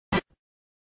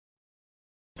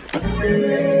Oh,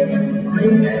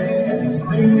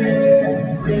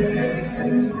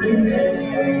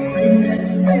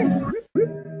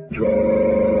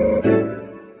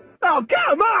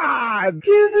 come on!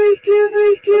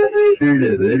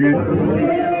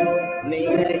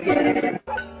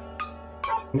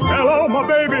 Hello, my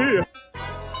baby!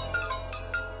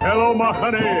 Hello, my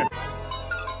honey!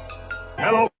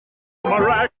 Hello, my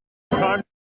ragtime!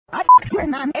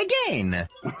 Again!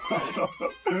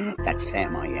 That's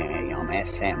Sam I am,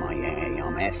 Sam I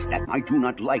am, that I do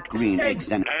not like green eggs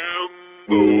and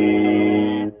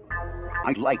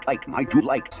I do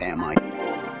like Sam I.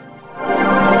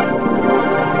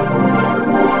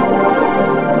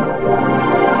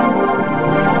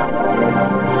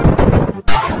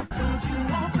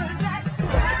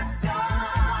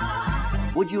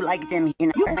 Would you like them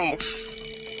in your ass?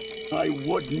 I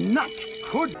would not,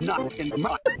 could not in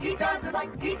my. He doesn't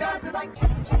like, he doesn't like,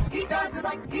 he doesn't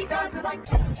like, he doesn't like,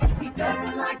 he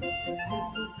doesn't like.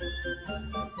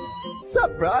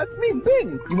 Sup, bro? It's me,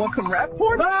 Bing. You want some rap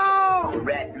porn? No!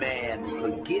 Rat man,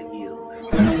 forgive you.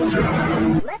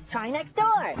 Let's try next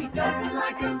door. He doesn't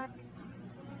like him.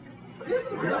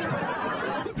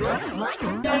 Doesn't like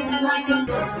him. Doesn't like him.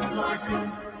 Doesn't like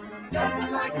him.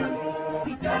 Doesn't like him.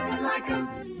 He doesn't like him.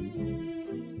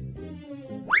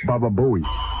 Baba Booey.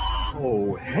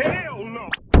 Oh, hell no!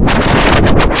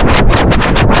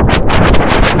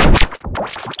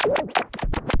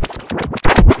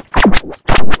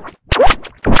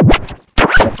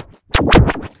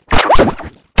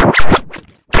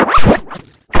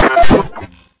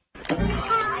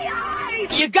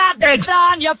 You got eggs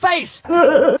on your face!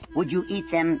 Would you eat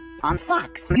them on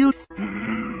fox? You...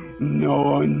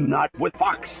 No, not with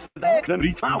fox. That's the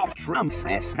meat of Trump's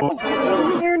asshole.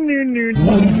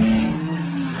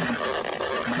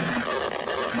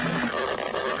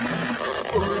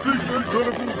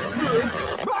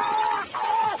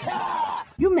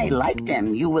 You may like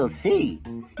them, you will see.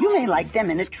 You may like them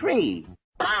in a tree.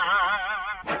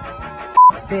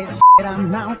 This a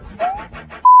mouse.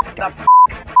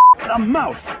 A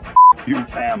mouse. You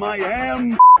Sam I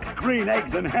am. Green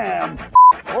eggs and ham.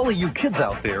 All of you kids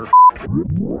out there.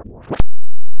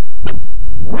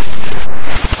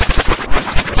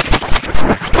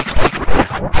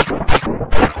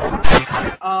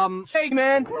 Hey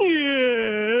man.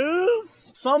 Yes.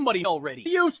 Somebody already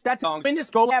used that song in this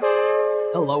go.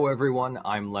 Hello everyone,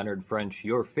 I'm Leonard French,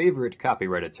 your favorite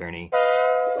copyright attorney.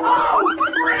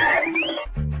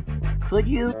 Could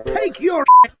you Take your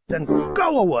and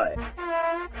go away!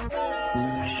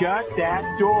 Shut that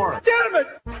door! Damn it!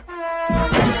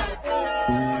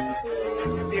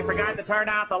 You forgot to turn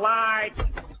out the lights.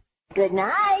 Good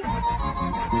night.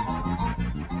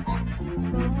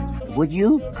 Would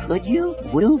you? Could you?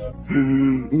 Will?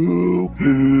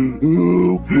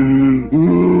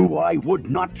 I would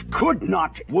not, could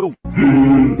not, will.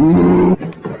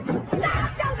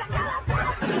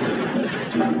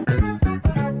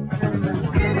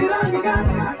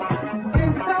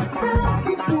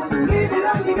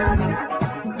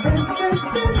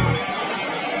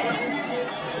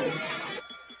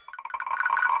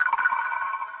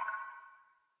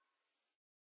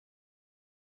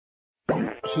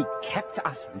 He kept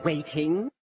us waiting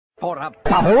for a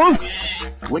Bubble?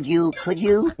 Would you, could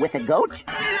you, with a goat?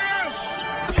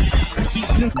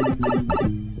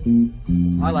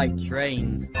 I like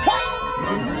trains.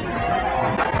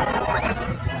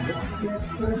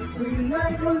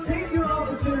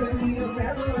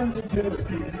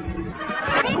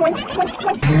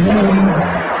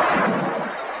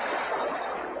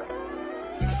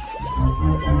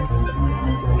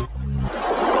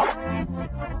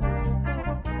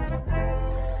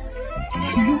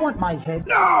 Do you want my head?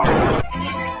 No!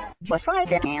 Just try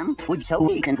it, Ham. Would so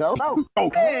we can go? Oh,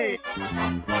 okay.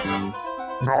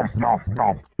 Nom, nom,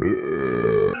 nom.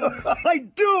 I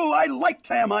do! I like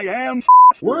Sam I am.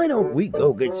 Why don't we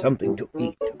go get something to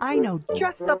eat? I know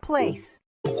just the place.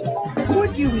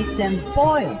 Would you eat them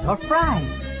boiled or fried?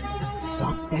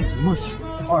 Soft as mush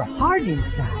or hard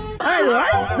inside? I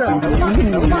like them!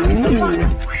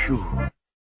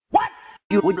 What?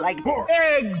 You would like more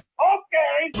Eggs!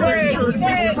 Okay! Gross,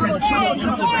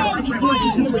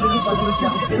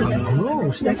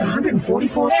 that's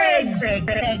 144 Eggs!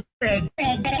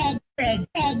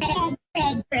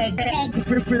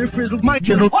 My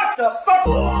chisel. What the fuck?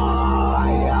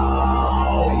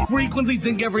 I frequently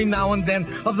think every now and then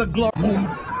of the glory.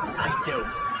 I don't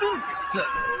think so.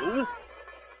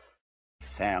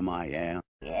 Sam I am.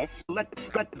 Yes? Let's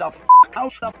get the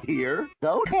house up here.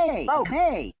 Okay.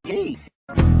 Okay. Jeez.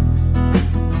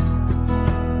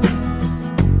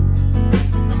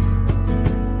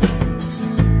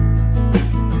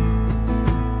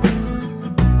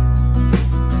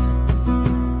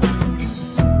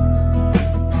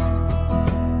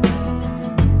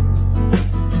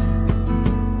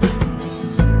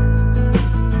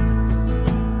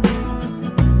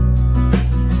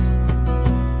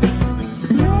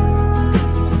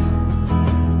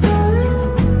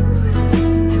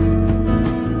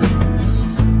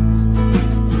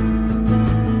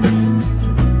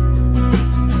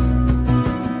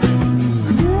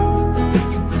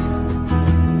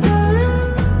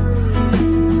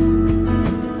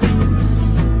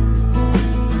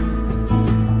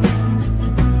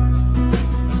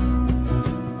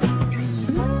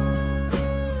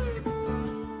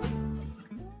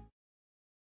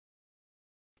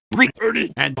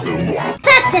 dirty and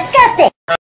That's disgusting!